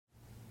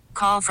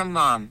Call from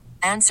mom.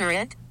 Answer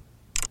it.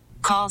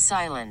 Call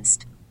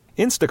silenced.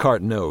 Instacart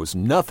knows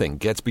nothing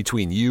gets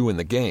between you and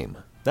the game.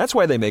 That's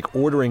why they make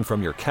ordering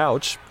from your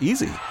couch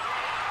easy.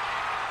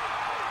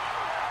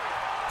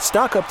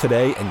 Stock up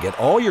today and get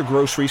all your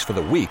groceries for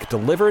the week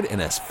delivered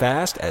in as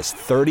fast as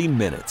 30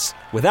 minutes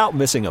without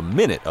missing a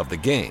minute of the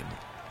game.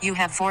 You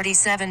have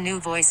 47 new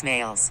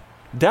voicemails.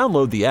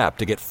 Download the app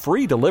to get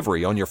free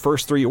delivery on your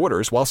first 3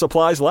 orders while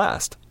supplies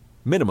last.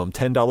 Minimum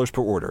 $10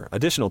 per order.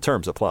 Additional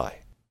terms apply.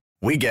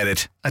 We get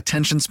it.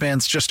 Attention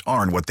spans just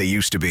aren't what they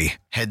used to be.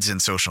 Heads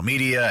in social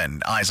media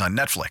and eyes on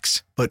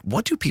Netflix. But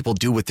what do people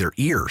do with their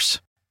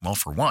ears? Well,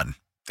 for one,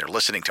 they're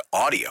listening to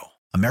audio.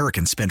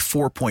 Americans spend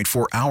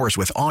 4.4 hours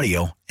with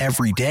audio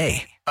every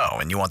day. Oh,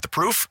 and you want the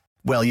proof?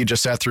 Well, you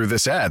just sat through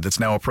this ad that's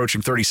now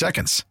approaching 30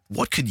 seconds.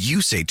 What could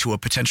you say to a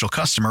potential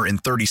customer in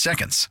 30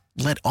 seconds?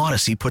 Let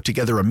Odyssey put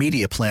together a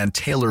media plan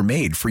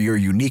tailor-made for your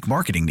unique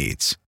marketing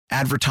needs.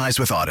 Advertise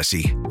with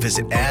Odyssey.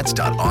 Visit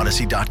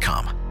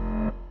ads.odyssey.com.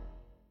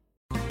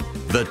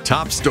 The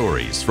top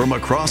stories from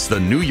across the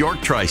New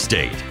York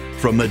tri-state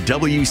from the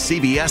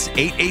WCBS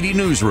 880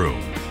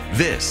 newsroom.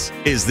 This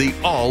is the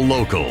All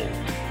Local.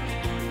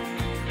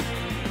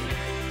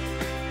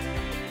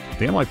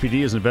 The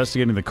NYPD is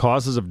investigating the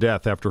causes of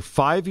death after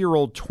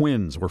 5-year-old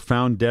twins were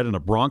found dead in a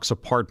Bronx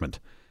apartment.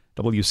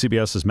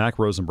 WCBS's Mac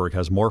Rosenberg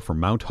has more from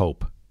Mount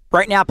Hope.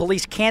 Right now,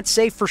 police can't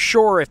say for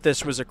sure if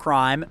this was a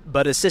crime,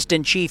 but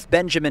Assistant Chief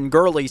Benjamin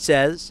Gurley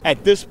says,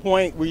 at this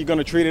point, we're going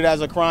to treat it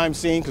as a crime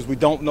scene because we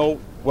don't know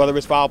whether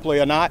it's foul play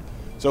or not,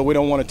 so we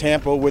don't want to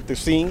tamper with the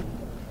scene.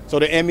 So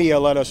the ME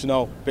will let us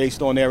know,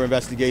 based on their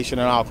investigation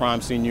in our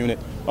crime scene unit,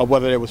 of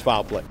whether there was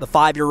foul play. The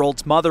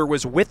 5-year-old's mother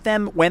was with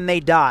them when they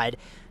died.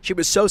 She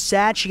was so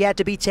sad she had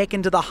to be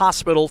taken to the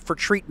hospital for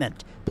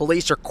treatment.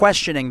 Police are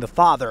questioning the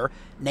father.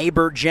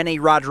 Neighbor Jenny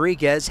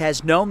Rodriguez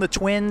has known the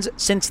twins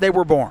since they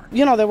were born.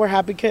 You know, they were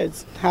happy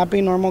kids,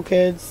 happy, normal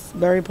kids,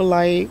 very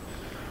polite,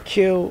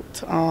 cute.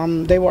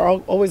 They were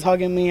always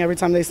hugging me every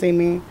time they see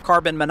me.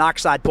 Carbon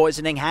monoxide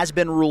poisoning has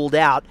been ruled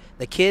out.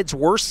 The kids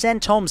were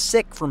sent home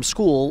sick from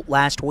school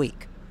last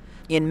week.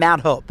 In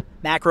Mount Hope,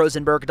 Mac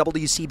Rosenberg,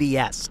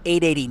 WCBS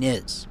 880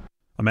 News.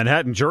 A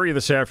Manhattan jury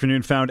this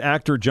afternoon found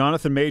actor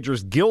Jonathan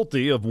Majors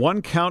guilty of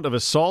 1 count of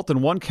assault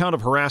and 1 count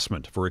of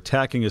harassment for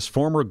attacking his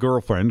former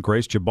girlfriend,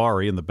 Grace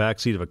Jabari, in the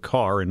backseat of a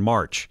car in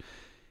March.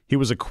 He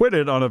was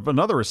acquitted on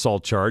another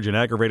assault charge and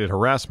aggravated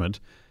harassment.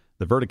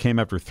 The verdict came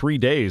after 3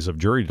 days of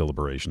jury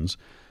deliberations.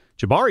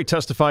 Jabari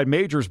testified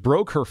Majors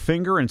broke her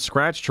finger and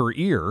scratched her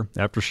ear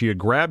after she had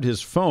grabbed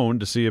his phone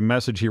to see a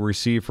message he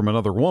received from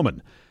another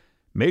woman.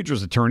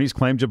 Majors' attorneys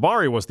claimed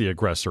Jabari was the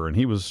aggressor and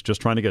he was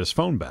just trying to get his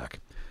phone back.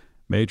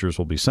 Majors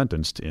will be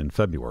sentenced in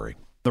February.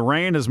 The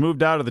rain has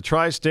moved out of the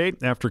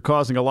tri-state after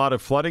causing a lot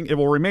of flooding. It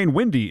will remain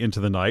windy into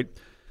the night.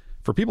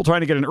 For people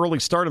trying to get an early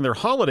start on their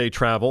holiday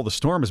travel, the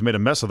storm has made a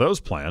mess of those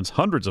plans.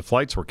 Hundreds of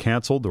flights were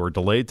canceled or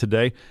delayed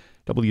today.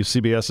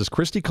 WCBS's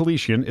Christy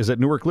Kalishian is at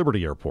Newark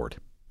Liberty Airport.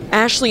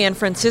 Ashley and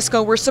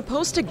Francisco were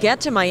supposed to get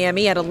to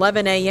Miami at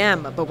 11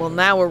 a.m., but will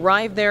now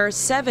arrive there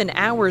 7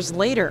 hours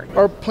later.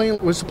 Our plane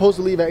was supposed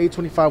to leave at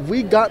 8:25.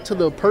 We got to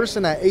the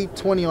person at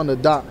 8:20 on the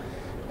dot,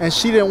 and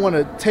she didn't want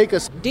to take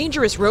us.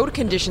 Dangerous road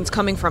conditions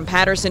coming from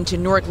Patterson to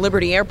Newark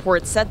Liberty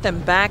Airport set them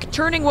back,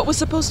 turning what was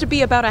supposed to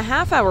be about a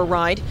half-hour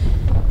ride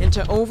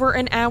into over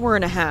an hour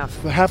and a half.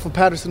 Half of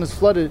Patterson is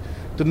flooded.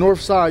 The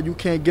north side, you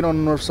can't get on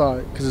the north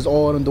side because it's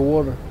all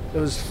underwater.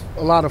 There was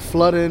a lot of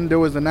flooding. There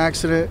was an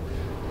accident,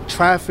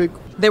 traffic.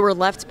 They were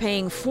left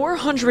paying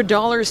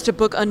 $400 to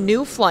book a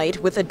new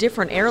flight with a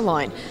different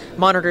airline.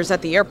 Monitors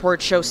at the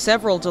airport show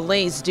several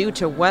delays due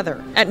to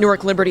weather. At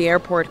Newark Liberty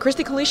Airport,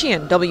 Christy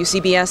Kalishian,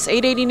 WCBS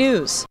 880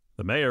 News.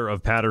 The mayor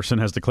of Patterson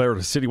has declared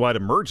a citywide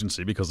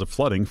emergency because of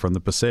flooding from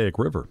the Passaic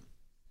River.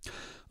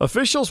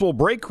 Officials will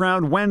break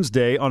ground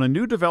Wednesday on a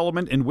new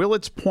development in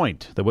Willets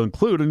Point that will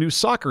include a new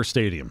soccer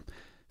stadium.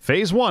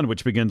 Phase 1,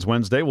 which begins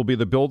Wednesday, will be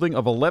the building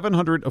of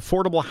 1,100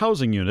 affordable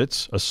housing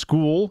units, a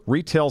school,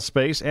 retail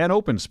space, and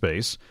open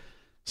space.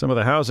 Some of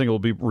the housing will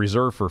be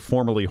reserved for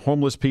formerly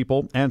homeless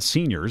people and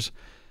seniors.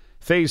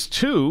 Phase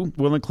 2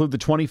 will include the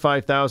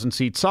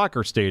 25,000-seat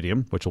soccer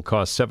stadium, which will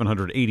cost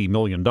 $780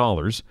 million,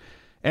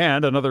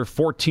 and another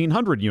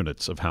 1,400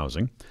 units of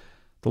housing.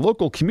 The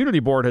local community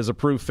board has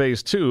approved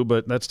Phase 2,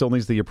 but that still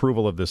needs the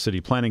approval of the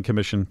City Planning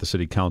Commission, the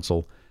City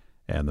Council,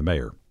 and the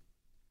mayor.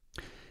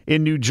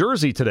 In New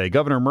Jersey today,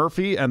 Governor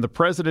Murphy and the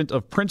president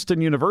of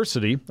Princeton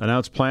University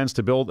announced plans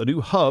to build a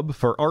new hub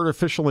for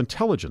artificial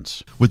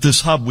intelligence. With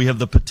this hub, we have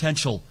the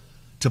potential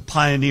to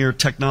pioneer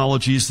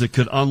technologies that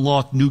could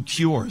unlock new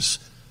cures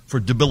for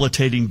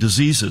debilitating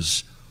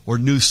diseases, or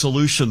new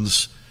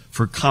solutions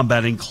for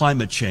combating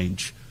climate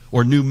change,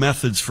 or new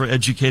methods for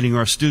educating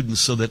our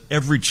students so that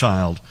every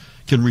child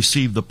can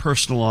receive the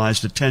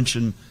personalized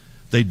attention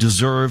they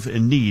deserve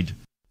and need.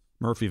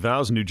 Murphy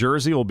vows New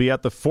Jersey will be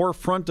at the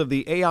forefront of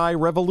the AI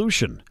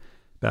revolution.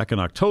 Back in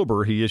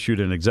October, he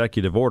issued an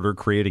executive order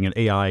creating an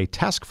AI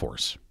task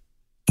force.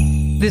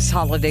 This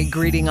holiday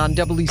greeting on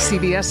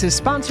WCBS is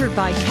sponsored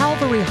by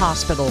Calvary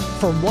Hospital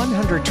for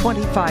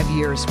 125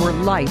 years where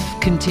life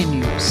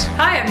continues.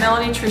 Hi, I'm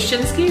Melanie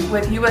Trushinsky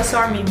with U.S.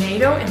 Army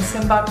NATO in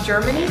Simbach,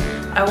 Germany.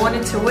 I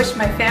wanted to wish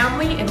my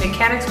family in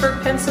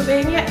Mechanicsburg,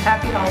 Pennsylvania,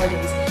 happy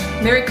holidays.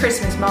 Merry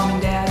Christmas, Mom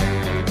and Dad.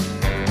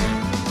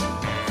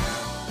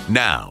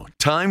 Now,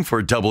 time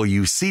for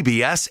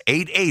WCBS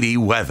 880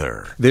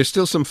 weather. There's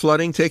still some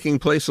flooding taking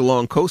place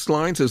along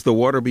coastlines as the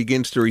water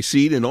begins to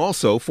recede, and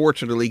also,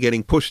 fortunately,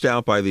 getting pushed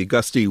out by the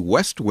gusty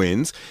west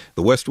winds.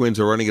 The west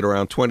winds are running at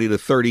around 20 to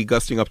 30,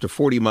 gusting up to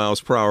 40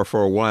 miles per hour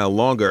for a while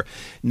longer.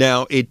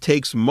 Now, it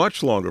takes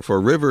much longer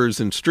for rivers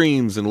and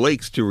streams and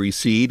lakes to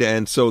recede,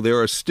 and so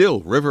there are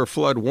still river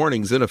flood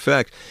warnings in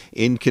effect.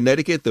 In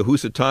Connecticut, the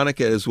Housatonic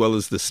as well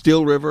as the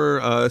Still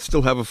River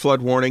still have a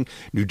flood warning.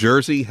 New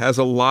Jersey has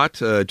a lot,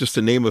 just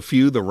to name a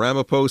few, the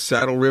Ramapo,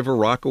 Saddle River,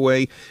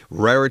 Rockaway,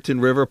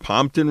 Raritan River,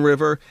 Pompton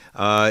River,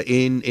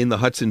 in the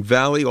Hudson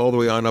Valley, all the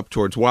way on up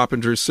towards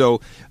Wappinger.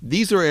 So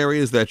these are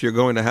areas that you're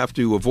going to have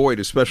to avoid,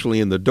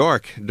 especially in the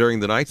dark during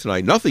the night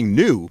tonight. Nothing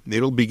new.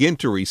 It'll begin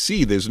to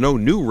recede. There's no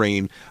new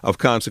rain of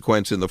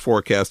consequence in the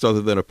forecast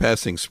other than a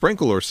passing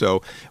sprinkle or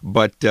so,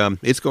 but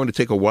it's going to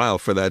take a while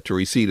for that to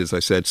recede, as I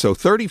said. So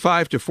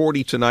 35 to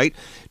 40 tonight.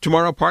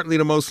 Tomorrow, partly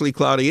to mostly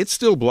cloudy. It's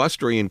still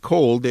blustery and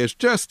cold. There's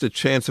just a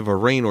chance of a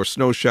rain or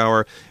snow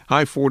shower.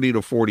 High 40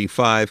 to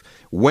 45.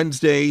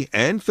 Wednesday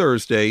and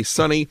Thursday,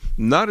 sunny,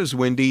 not as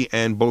windy,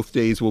 and both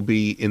days will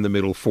be in the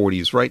middle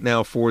 40s. Right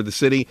now for the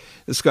city,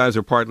 the skies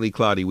are partly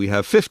cloudy. We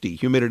have 50,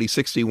 humidity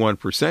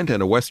 61%,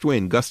 and a west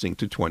wind gusting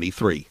to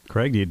 23.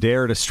 Craig, do you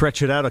dare to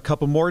stretch it out a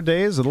couple more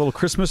days? A little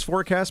Christmas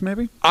forecast,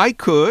 maybe? I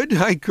could.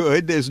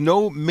 There's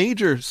no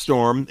major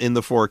storm in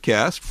the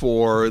forecast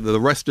for the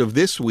rest of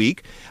this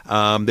week.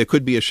 There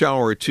could be a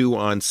shower or two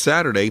on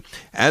Saturday.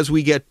 As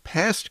we get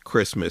past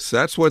Christmas,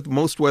 that's what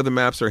most weather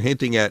maps are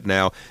hinting at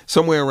now.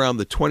 Somewhere around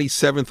the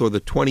 27th or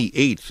the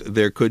 28th,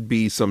 there could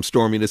be some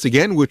storminess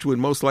again, which would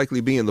most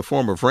likely be in the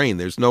form of rain.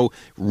 There's no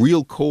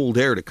real cold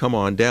air to come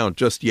on down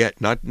just yet,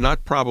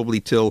 not probably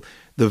till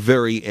the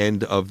very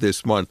end of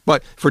this month.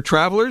 But for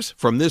travelers,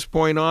 from this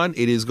point on,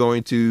 it is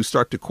going to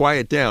start to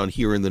quiet down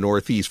here in the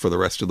Northeast for the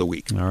rest of the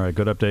week. All right,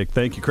 good update.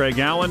 Thank you, Craig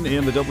Allen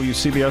in the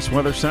WCBS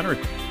Weather Center.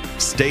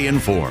 Stay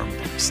informed.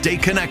 Stay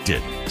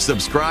connected.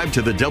 Subscribe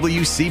to the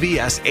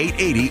WCBS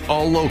 880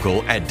 All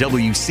Local at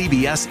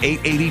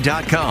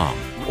WCBS880.com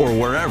or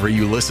wherever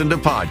you listen to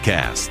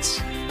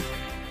podcasts.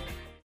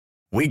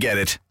 We get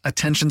it.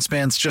 Attention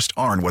spans just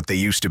aren't what they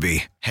used to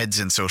be. Heads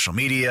in social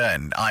media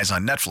and eyes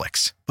on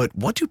Netflix. But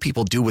what do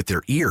people do with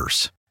their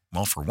ears?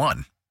 Well, for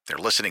one, they're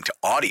listening to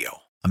audio.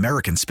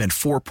 Americans spend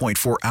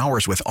 4.4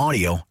 hours with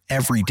audio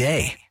every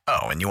day.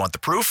 Oh, and you want the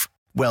proof?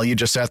 Well, you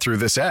just sat through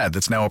this ad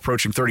that's now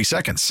approaching 30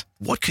 seconds.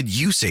 What could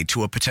you say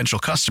to a potential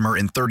customer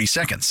in 30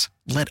 seconds?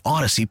 Let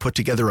Odyssey put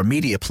together a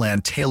media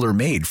plan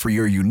tailor-made for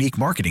your unique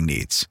marketing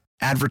needs.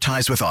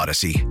 Advertise with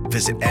Odyssey.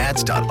 Visit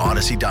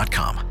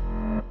ads.odyssey.com.